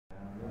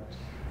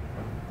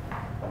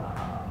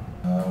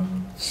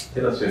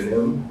Tell us your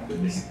name, the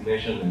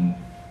designation, and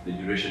the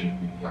duration you've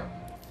been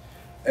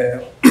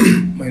here.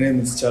 My name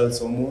is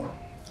Charles Omo.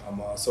 I'm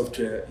a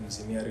software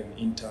engineering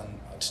intern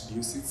at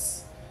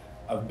DewCIS.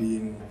 I've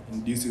been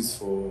in DewCIS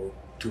for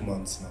 2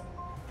 months now.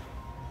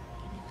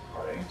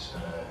 All right.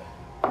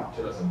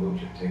 Tell us about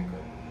your take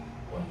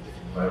on the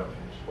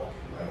environment, work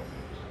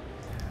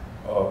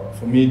environment.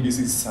 For me, this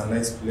is a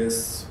nice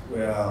place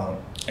where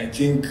I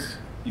think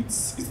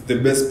it's the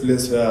best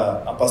place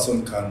where a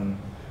person can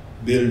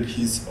build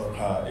his or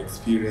her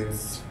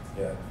experience.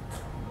 Yeah.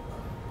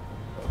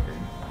 Okay.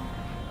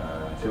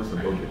 Tell us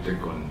about your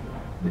take on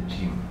the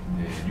team,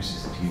 the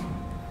DewCIS team.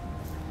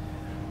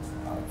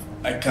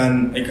 I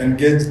can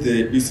get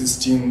the DewCIS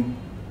team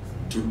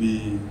to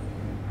be,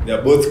 they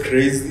are both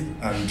crazy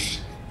and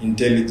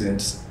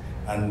intelligent,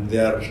 and they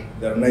are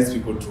nice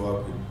people to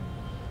work with.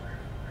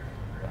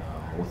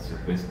 What's your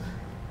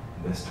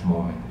best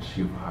moment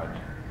you've had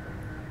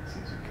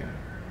since you came?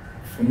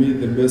 For me,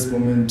 the best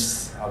moment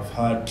I've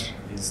had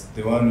is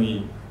the one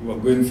we were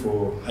going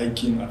for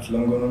hiking at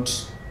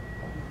Longonot.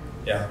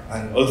 Yeah,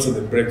 and also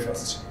the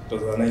breakfast. It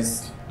was a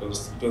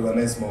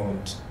nice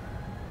moment.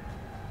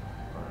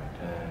 All right.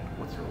 And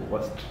what's your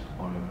worst,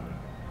 or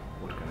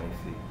what can I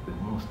say, the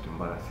most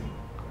embarrassing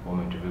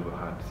moment you've ever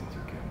had since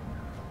you came?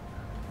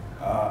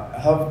 I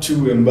have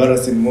 2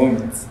 embarrassing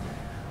moments.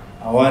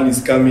 One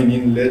is coming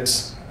in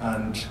late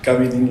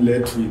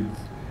with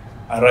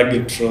a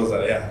ragged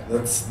trouser. Yeah,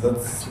 that's the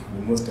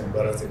most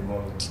embarrassing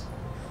moment.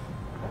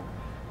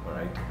 All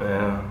right.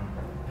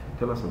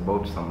 Tell us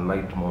about some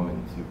light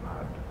moments you've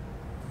had.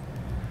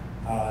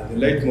 The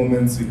light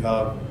moments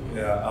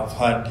I've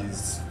had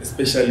is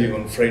especially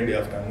on Friday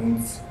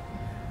afternoons.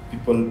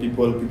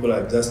 People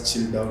are just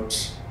chilled out,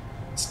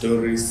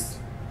 stories.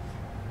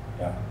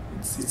 Yeah,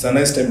 it's a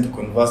nice time to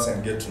converse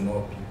and get to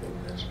know people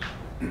better.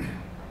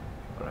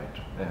 All right.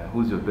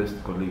 Who's your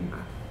best colleague?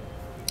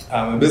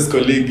 My best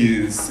colleague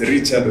is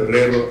Richard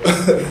Orero,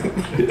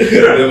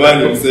 the man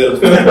himself.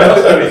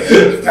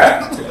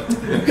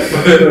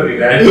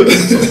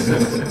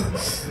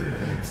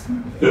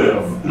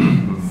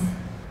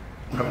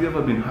 Have you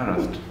ever been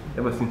harassed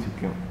ever since you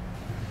came?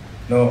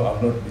 No,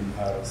 I've not been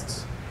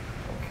harassed.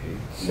 Okay.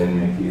 Then in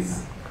that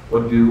case,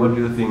 what do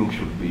you think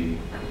should be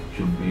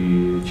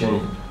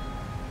changed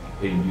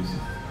in DewCIS?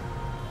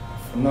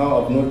 For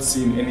now, I've not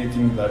seen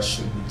anything that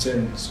should be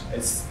changed.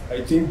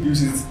 I think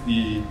DewCIS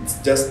it's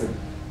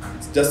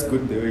just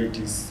good the way it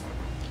is.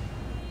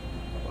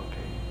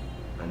 Okay.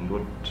 And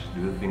what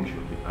do you think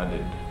should be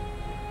added?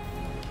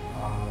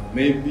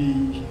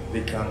 Maybe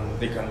they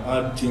can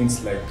add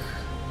things like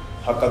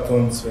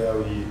hackathons where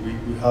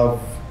we have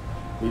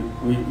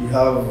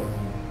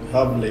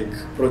like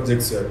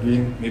projects we are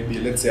doing. Maybe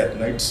let's say at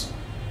night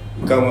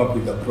we come up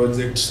with a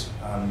project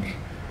and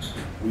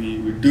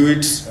we do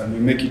it and we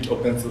make it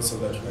open source so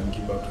that we can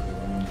give out to the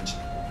community.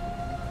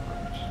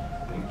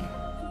 Thank you.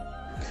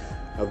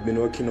 I've been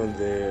working on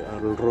the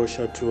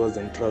Arusha Tours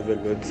and Travel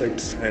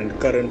website, and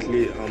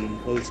currently I'm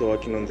also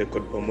working on the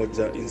Code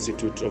Pamoja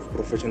Institute of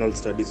Professional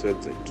Studies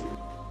website.